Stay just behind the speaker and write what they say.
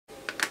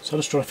So I'm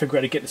just trying to figure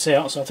out how to get this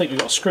out. So I think we've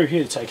got a screw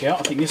here to take out.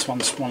 I think this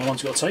one's one of the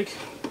ones we've got to take.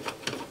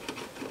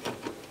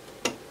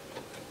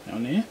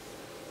 Down there.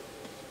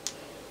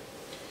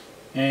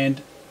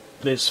 And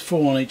there's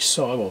 4 on each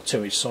side, well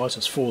 2 each side, so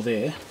there's 4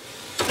 there.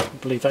 I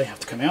believe they have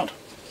to come out.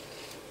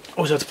 I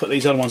always have to put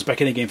these other ones back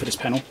in again for this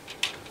panel.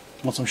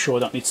 Once I'm sure I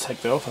don't need to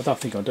take that off. I don't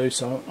think I do,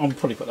 so I'll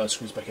probably put those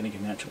screws back in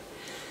again actually.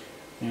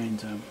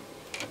 And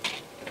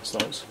that's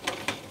those.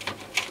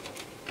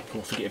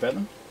 I'll forget about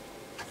them.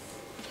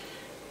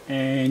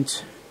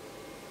 And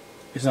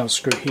there's another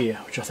screw here,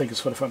 which I think is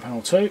for the front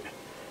panel too.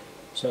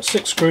 So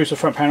 6 screws for the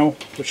front panel,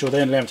 which will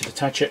then allow me to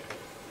detach it.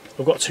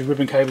 I've got 2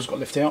 ribbon cables got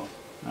left out.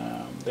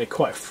 They're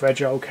quite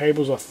fragile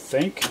cables, I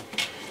think,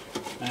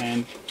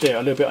 and they're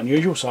a little bit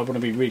unusual, so I want to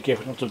be really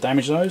careful not to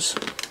damage those.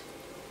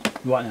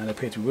 Right now they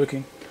appear to be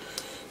working.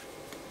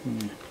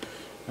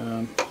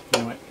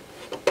 Anyway,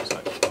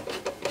 so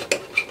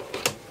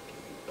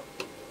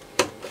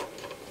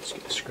let's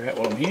get the screw out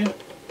while I'm here.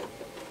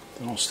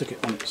 Then I'll stick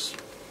it on its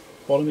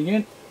bottom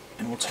again,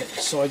 and we'll take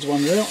the sides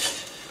ones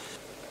out.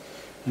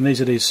 And these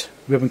are these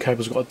ribbon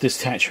cables I've got to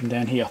detach from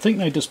down here. I think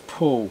they just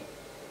pull.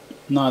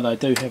 No, they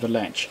do have a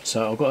latch,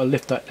 so I've got to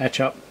lift that latch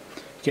up,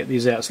 get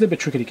these out. It's a little bit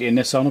tricky to get in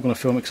there, so I'm not going to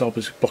film it because I'll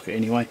just block it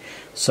anyway.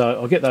 So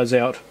I'll get those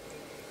out,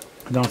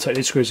 and then I'll take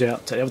these screws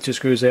out, take the other 2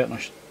 screws out, and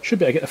I should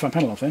be able to get the front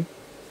panel off then,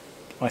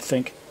 I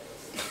think.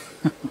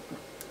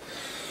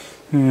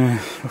 We'll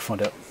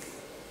find out.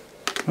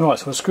 Alright,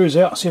 so the screws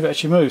out, see if it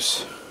actually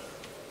moves.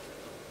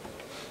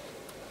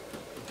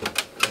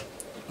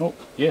 Oh,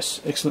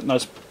 yes, excellent,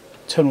 those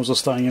terminals are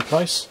staying in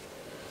place.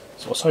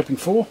 That's what I was hoping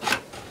for.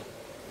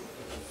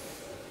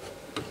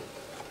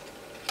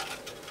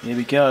 There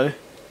we go,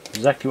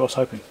 exactly what I was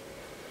hoping.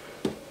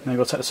 Now I've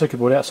got to take the circuit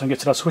board out so I can get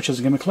to those switches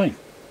and get them clean.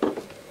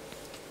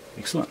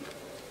 Excellent.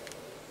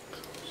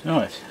 So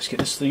alright, let's get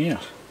this thing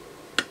out.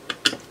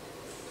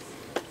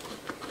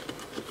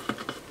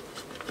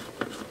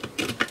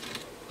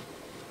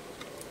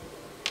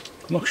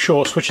 I'm not sure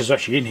what switches are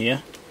actually in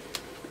here.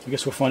 I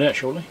guess we'll find out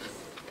shortly.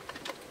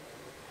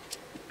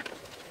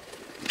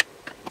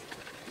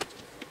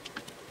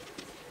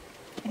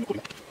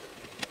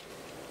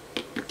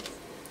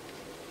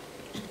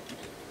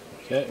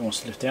 Okay, it wants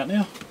to lift out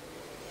now.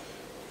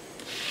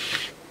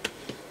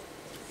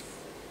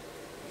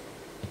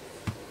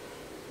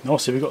 And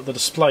also we've got the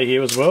display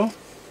here as well.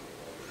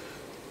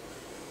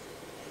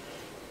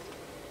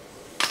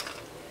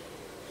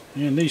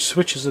 And these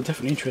switches are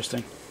definitely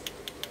interesting.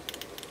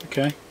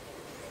 Okay.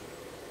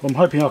 Well, I'm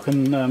hoping I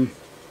can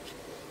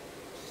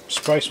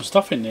spray some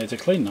stuff in there to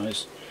clean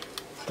those.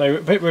 They're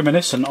a bit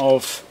reminiscent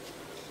of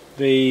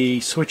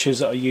the switches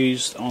that are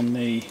used on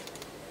the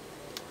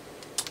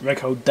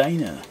Reco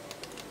Dana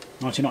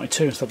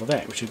 1992 and stuff like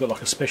that, which have got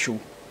like a special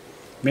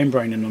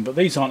membrane in them, but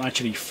these aren't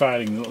actually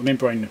failing. The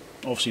membrane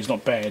obviously is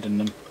not bad in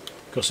them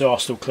because they are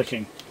still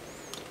clicking.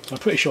 I'm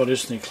pretty sure it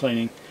is need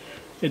cleaning.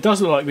 It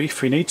does look like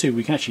if we need to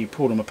we can actually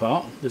pull them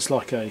apart. There's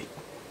like a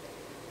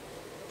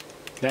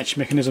latch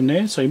mechanism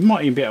there, so you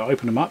might even be able to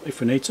open them up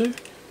if we need to.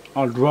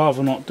 I'd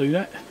rather not do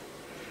that.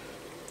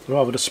 I'd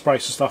rather just spray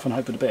some stuff and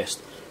hope for the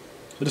best.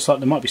 It looks like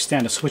there might be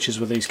standard switches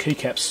with these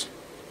keycaps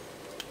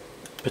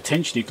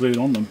potentially glued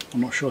on them. I'm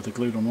not sure if they're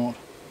glued or not.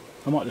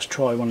 I might just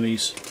try one of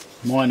these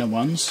minor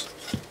ones.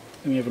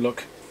 Let me have a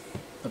look.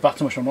 The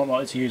button which I'm not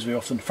likely to use very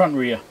often. Front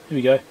rear. Here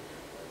we go.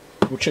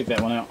 We'll check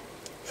that one out.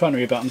 Front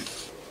rear button.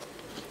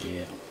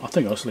 Yeah, I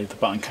think I'll just leave the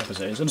button cap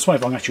as it is. I just wonder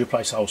if I can actually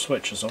replace the whole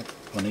switch as well,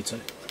 if I need to.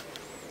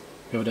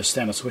 With the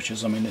standard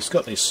switches, I mean it's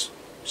got this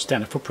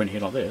standard footprint here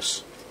like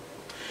this.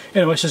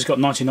 Anyway, it's just got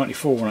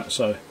 1994 on it,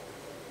 so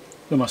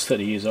almost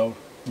 30 years old.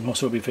 I'm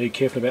also be very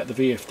careful about the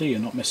VFD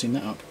and not messing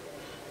that up.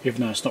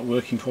 Even though it's not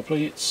working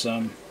properly, it's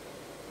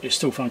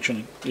still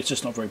functioning. It's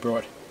just not very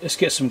bright. Let's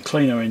get some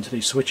cleaner into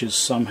these switches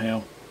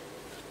somehow.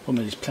 One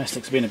of these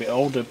plastics being a bit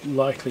older,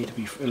 likely to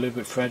be a little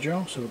bit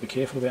fragile, so we'll be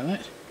careful about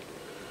that.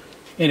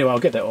 Anyway, I'll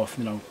get that off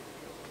and then I'll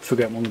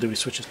figure out what I'm going to do with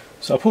switches.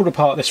 So I pulled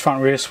apart this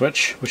front rear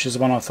switch, which is the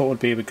one I thought would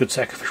be a good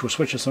sacrificial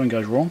switch if something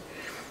goes wrong.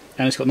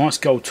 And it's got nice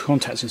gold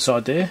contacts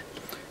inside there.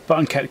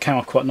 Button cap came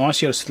off quite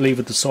nice. You just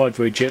lever the side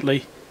very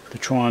gently to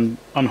try and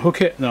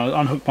unhook it. Then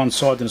I unhooked one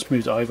side, then just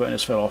moved it over and it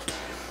just fell off.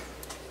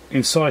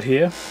 Inside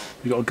here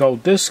we've got a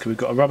gold disc, we've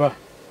got a rubber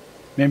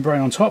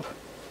membrane on top,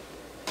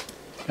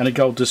 and a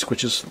gold disc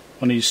which is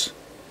one of these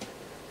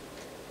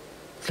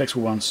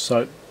flexible ones.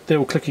 So they're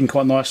all clicking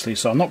quite nicely,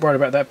 so I'm not worried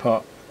about that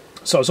part.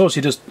 So it's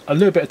obviously just a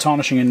little bit of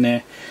tarnishing in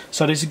there.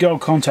 So these are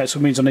gold contacts,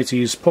 which means I need to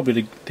use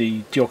probably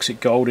the deoxit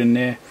gold in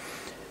there.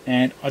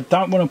 And I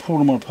don't want to pull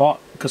them all apart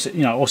because,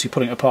 you know, obviously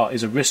pulling it apart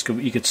is a risk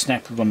of you could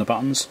snap one of the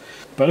buttons.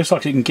 But it looks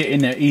like you can get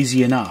in there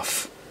easy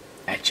enough.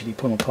 Actually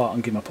pull them apart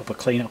and give them a proper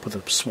clean up with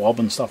a swab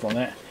and stuff like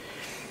that.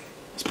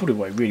 That's probably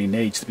what it really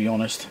needs, to be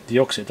honest.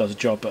 Deoxit does a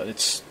job, but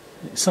it's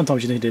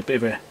sometimes you need a bit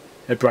of a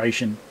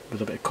abrasion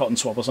with a bit of cotton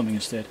swab or something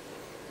instead.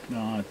 No,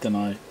 I don't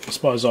know. I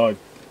suppose I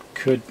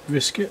could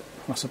risk it,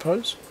 I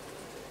suppose.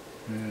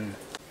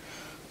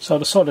 So I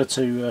decided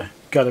to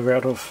go the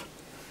route of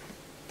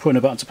putting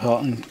the buttons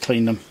apart and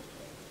clean them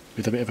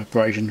with a bit of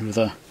abrasion with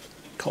a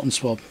cotton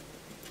swab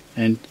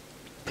and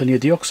plenty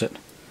of deoxit.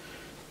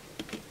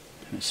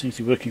 And it seems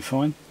to be working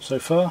fine so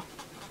far.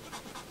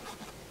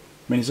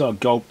 I mean, it's all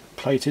gold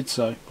plated,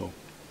 so, well,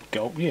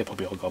 gold, yeah,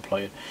 probably all gold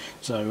plated.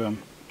 So,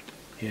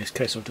 yeah, it's a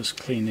case of just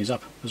clean these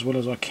up as well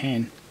as I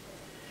can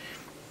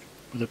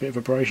with a bit of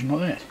abrasion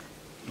like that.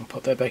 I'll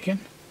put that back in.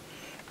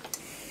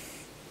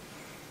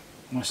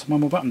 Nice,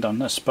 one more button done.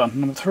 That's button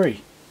number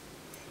 3.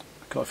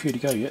 Got a few to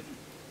go yet.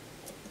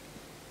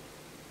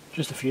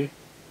 Just a few.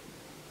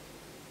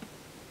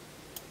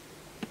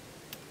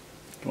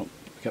 Come on,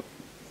 pick up.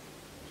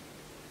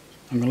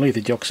 I'm going to leave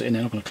the deoxit in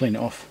there. I'm not going to clean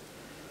it off.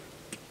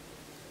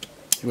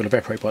 It will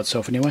evaporate by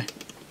itself anyway.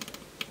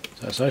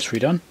 So that's those 3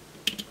 done.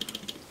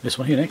 This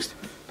one here next.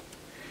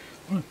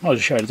 I'll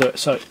just show you how to do it.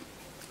 So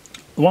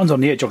the ones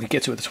on the edge I can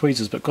get to with the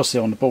tweezers, but because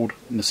they're on the board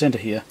in the centre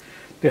here,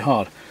 a bit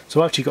hard.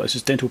 So I've actually got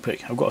this dental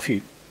pick. I've got a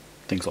few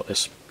things like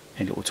this,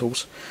 handy little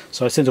tools.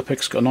 So this dental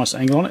pick's got a nice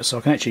angle on it, so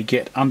I can actually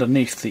get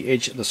underneath the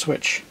edge of the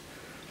switch.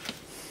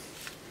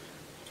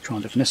 Try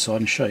and do it from this side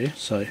and show you.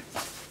 So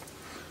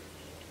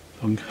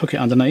I can hook it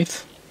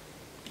underneath,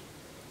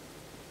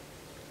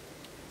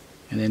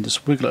 and then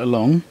just wiggle it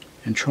along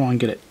and try and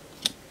get it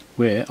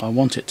where I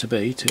want it to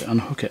be to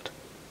unhook it.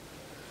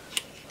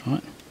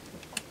 Right.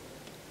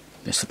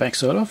 That's the back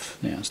side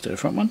off. Now let's do the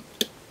front one.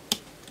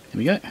 There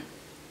we go.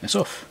 That's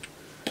off.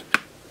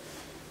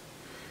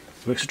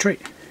 Works a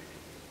treat.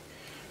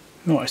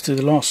 Right, let's do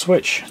the last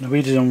switch. The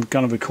reason I'm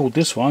going to record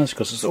this one is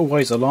because it's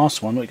always the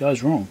last one that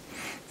goes wrong.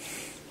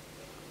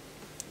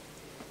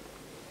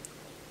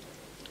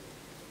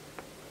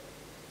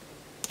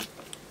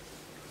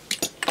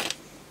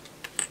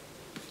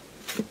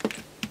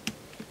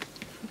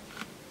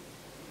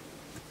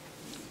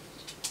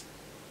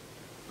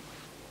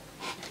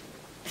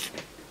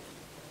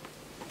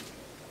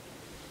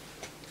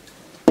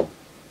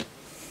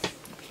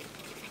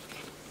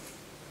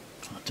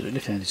 Do it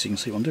left-handed so you can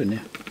see what I'm doing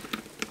there.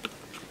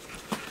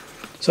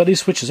 So these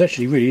switches are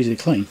actually really easy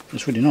to clean.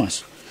 It's really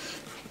nice.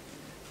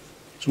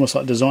 It's almost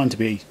like designed to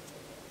be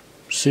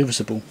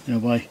serviceable in a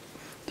way.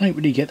 Don't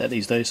really get that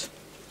these days.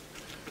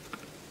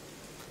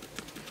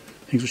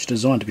 Things which are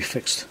designed to be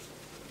fixed.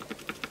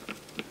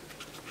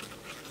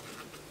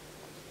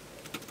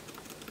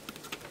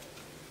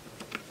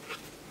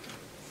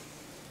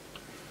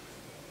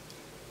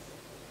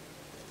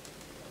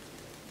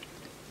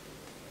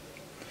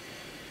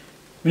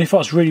 I mean, if I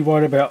was really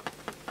worried about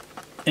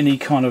any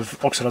kind of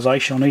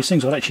oxidisation on these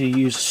things, I'd actually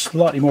use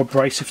slightly more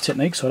abrasive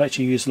techniques. So I'd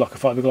actually use like a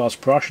fiberglass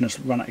brush and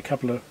just run it a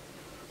couple of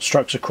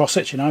strokes across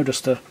it, you know,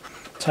 just to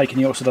take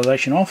any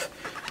oxidisation off.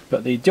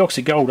 But the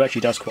deoxit gold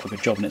actually does quite a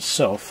good job in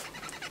itself.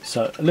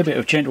 So a little bit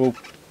of gentle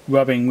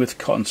rubbing with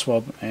cotton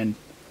swab and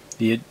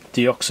the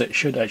deoxit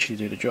should actually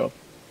do the job.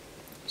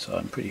 So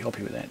I'm pretty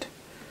happy with that.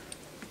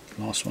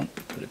 Last one,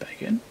 put it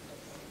back in.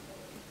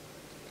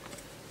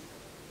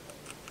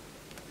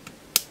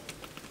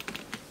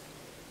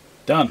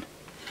 Done.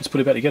 Let's put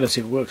it back together,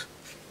 see if it works.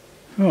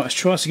 Alright, let's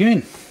try this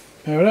again.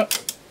 Power it up.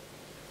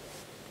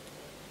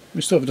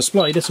 We still have a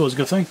display, that's always a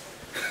good thing.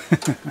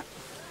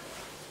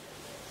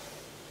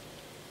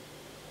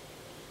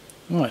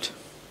 Right.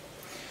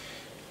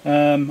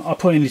 I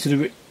probably need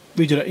to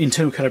redo that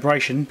internal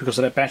calibration because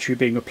of that battery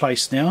being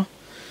replaced now.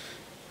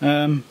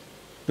 But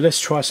let's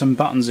try some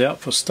buttons out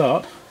for a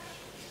start.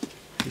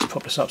 Let's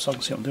pop this up so I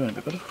can see what I'm doing a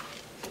bit better.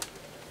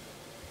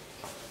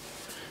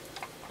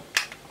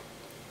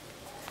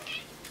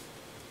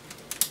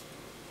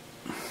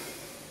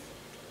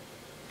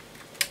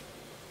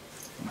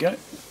 Go.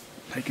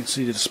 You can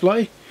see the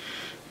display.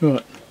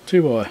 Right,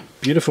 2-wire,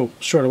 beautiful,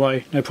 straight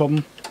away, no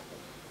problem.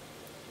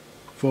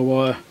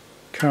 4-wire,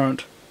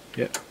 current,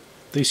 yep.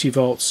 DC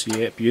volts,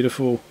 yeah,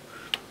 beautiful.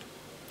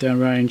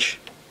 Downrange,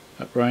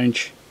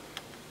 uprange,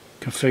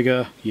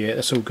 configure, yeah,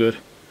 that's all good.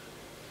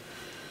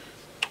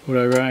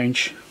 Auto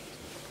range,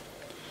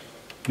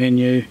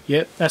 menu,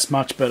 yep, that's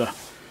much better.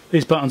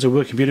 These buttons are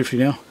working beautifully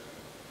now.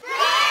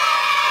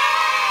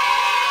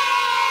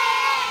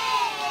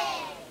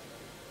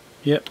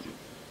 Yep.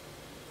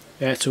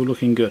 That's all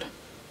looking good.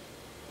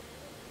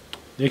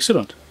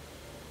 Excellent.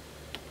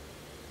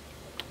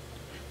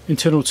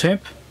 Internal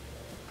temp.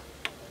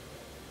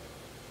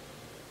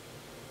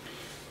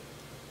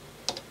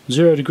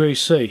 0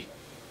 degrees C.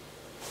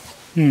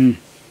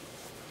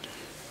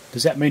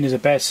 Does that mean there's a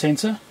bad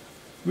sensor?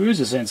 Where is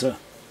the sensor?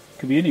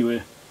 Could be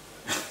anywhere.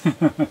 I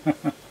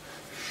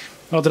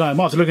don't know, I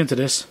might have to look into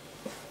this.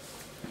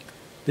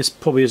 This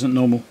probably isn't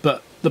normal,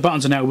 but the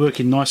buttons are now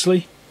working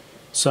nicely.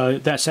 So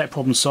that's that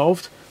problem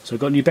solved. So I've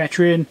got a new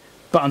battery in,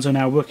 buttons are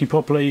now working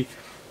properly,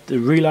 the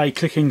relay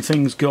clicking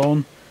thing's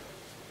gone.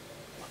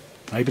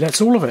 Maybe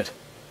that's all of it.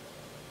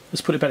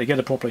 Let's put it back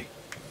together properly.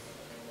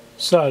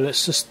 So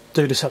let's just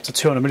do this up to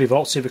 200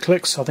 millivolts, see if it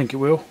clicks. I think it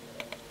will.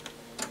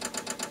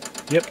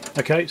 Yep,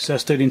 okay, so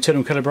let's do the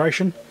internal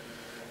calibration.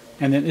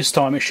 And then this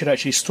time it should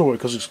actually store it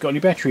because it's got a new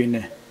battery in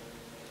there.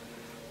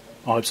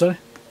 I hope so.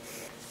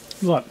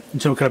 Right,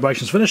 internal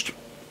calibration's finished.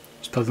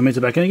 Let's plug the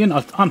meter back in again.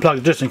 I've unplugged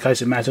it just in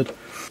case it mattered.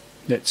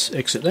 Let's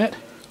exit that.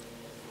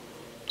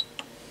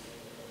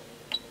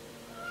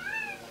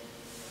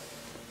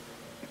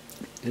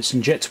 let's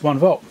inject 1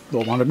 volt, or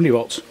 100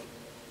 millivolts.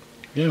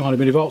 Yeah, 100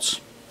 millivolts.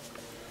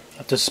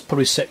 I've just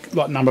probably set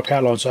like number of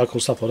power line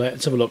cycles, stuff like that.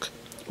 Let's have a look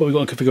what we've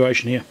got in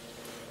configuration here.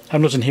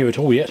 Haven't looked in here at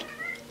all yet.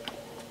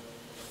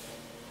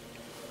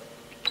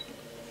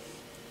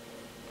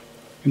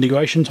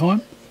 Integration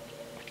time.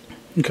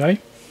 Okay.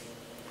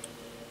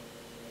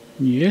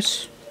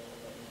 Yes.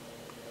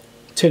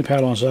 10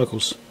 power line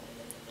circles.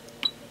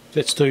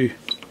 Let's do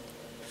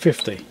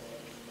 50.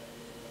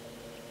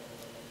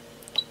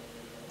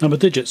 Number of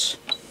digits.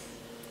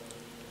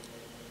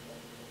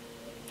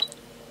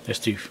 Let's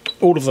do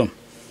all of them.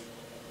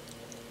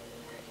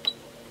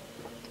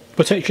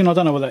 Protection, I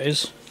don't know what that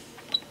is.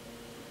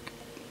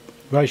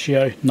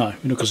 Ratio, no,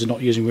 because it's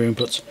not using real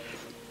inputs.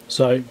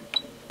 So,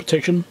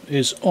 protection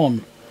is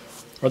on.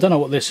 I don't know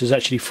what this is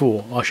actually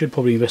for. I should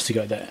probably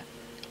investigate that.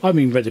 I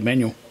haven't even read the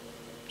manual,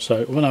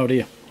 so I've no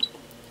idea.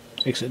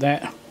 Exit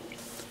that.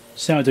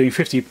 So now we're doing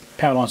 50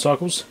 power line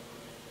cycles.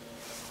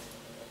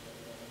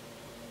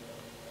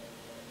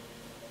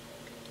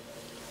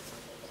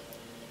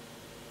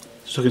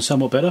 It's looking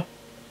somewhat better.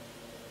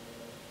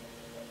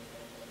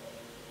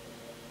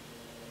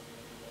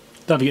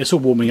 Don't forget, it's all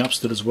warming up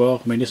still as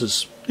well. I mean,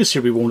 this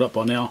should be warmed up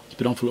by now. It's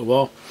been on for a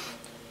little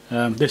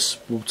while. This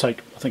will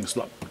take, I think it's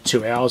like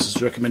 2 hours is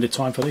the recommended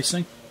time for this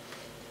thing.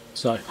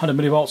 So 100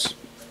 millivolts.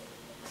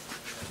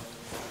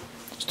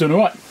 It's doing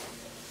alright.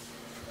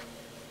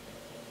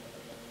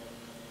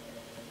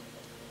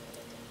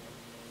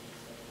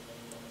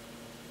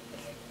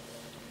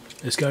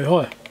 Let's go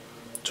higher.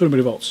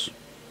 200 millivolts.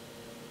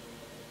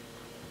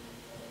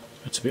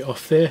 That's a bit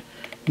off there.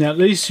 Now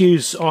these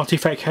use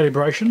artifact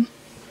calibration,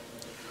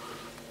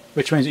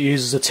 which means it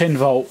uses a 10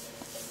 volt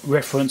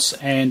reference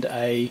and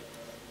a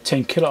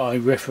 10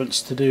 kiloohm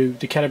reference to do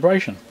the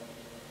calibration.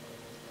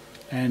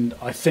 And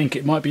I think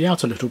it might be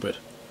out a little bit.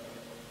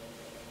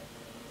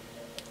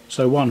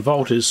 So 1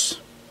 volt is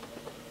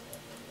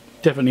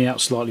definitely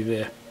out slightly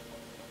there.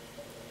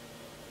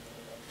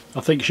 I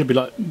think it should be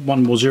like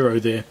 1 more 0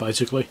 there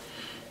basically.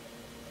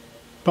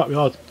 But we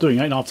are doing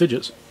 8.5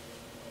 digits.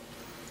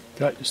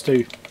 Okay, let's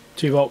do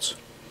 2 volts.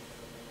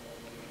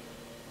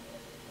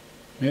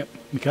 Yep,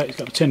 okay, it's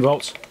got 10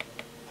 volts.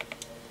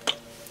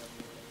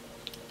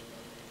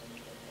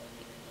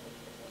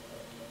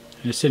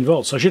 And it's 10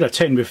 volts. So I should have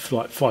 10 with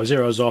like 5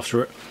 zeros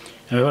after it.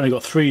 And we've only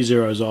got 3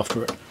 zeros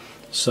after it.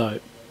 So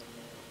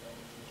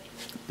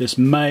this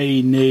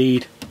may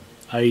need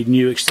a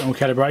new external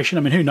calibration.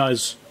 I mean, who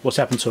knows what's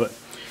happened to it.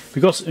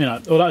 Because, you know,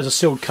 although it's a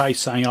sealed case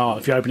saying, oh,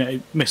 if you open it,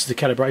 it messes the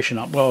calibration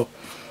up. Well,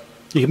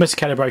 you can mess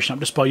the calibration up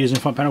just by using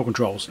front panel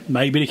controls.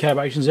 Maybe the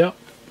calibration's out.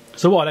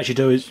 So what I'd actually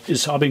do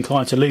is I've been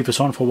inclined to leave this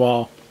on for a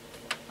while,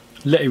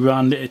 let it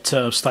run, let it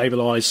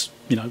stabilise,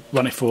 you know,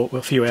 run it for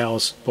a few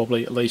hours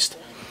probably at least,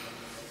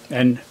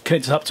 and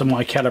connect it up to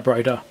my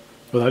calibrator.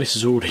 Although this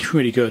is already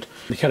really good.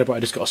 The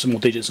calibrator's got some more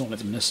digits on it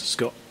than this has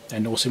got,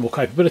 and also more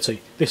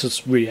capability. This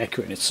is really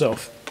accurate in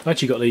itself. I've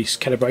actually got these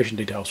calibration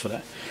details for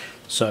that,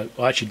 so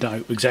I actually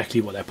know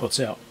exactly what that puts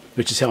out,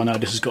 which is how I know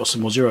this has got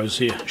some more zeros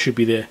here. Should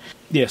be there.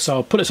 Yeah, so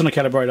I'll put this on the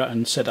calibrator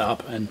and set it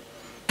up and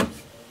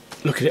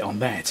look at it on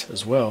that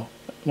as well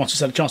once it's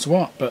had a chance to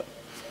warm up, but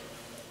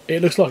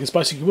it looks like it's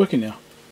basically working now.